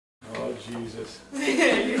Jesus.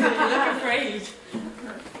 You look afraid.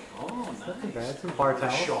 Oh, nice. Bad. Some bar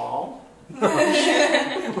towels. Shawl.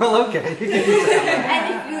 Well, okay. You can use that.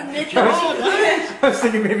 And if you knit them, I was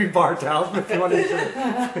thinking maybe bar towels, but if you want to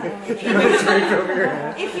drape over your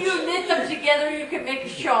head. if you knit them together, you can make a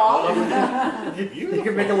shawl. You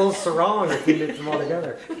can make a little sarong if you knit them all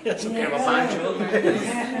together. Some kind of a poncho.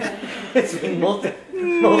 It's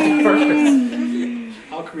multi-purpose.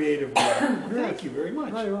 How creative we are. Thank you very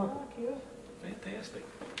much. Very well. Fantastic.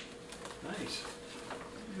 Nice.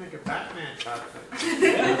 Like a Batman outfit.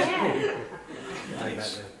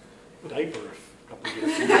 Nice. Diaper a couple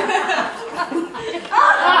years ago.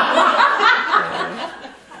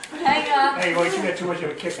 Hang on. Hey, well, you got too much of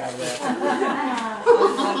a kick out of that.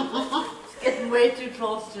 It's getting way too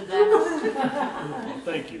close to that. Well,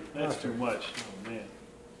 thank you. That's too much. Oh, man.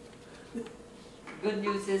 Good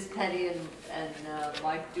news is Patty and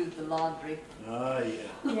Mike do the laundry. Ah, yeah.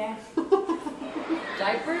 Yeah.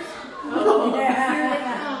 Diapers?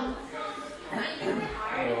 Yeah.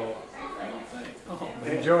 Oh, thanks. Oh,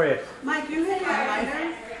 man. Enjoy it. Mike, you had that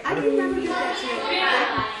lighter? I didn't remember you that.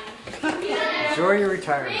 Enjoy your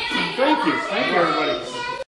retirement. Thank you. Thank you, everybody.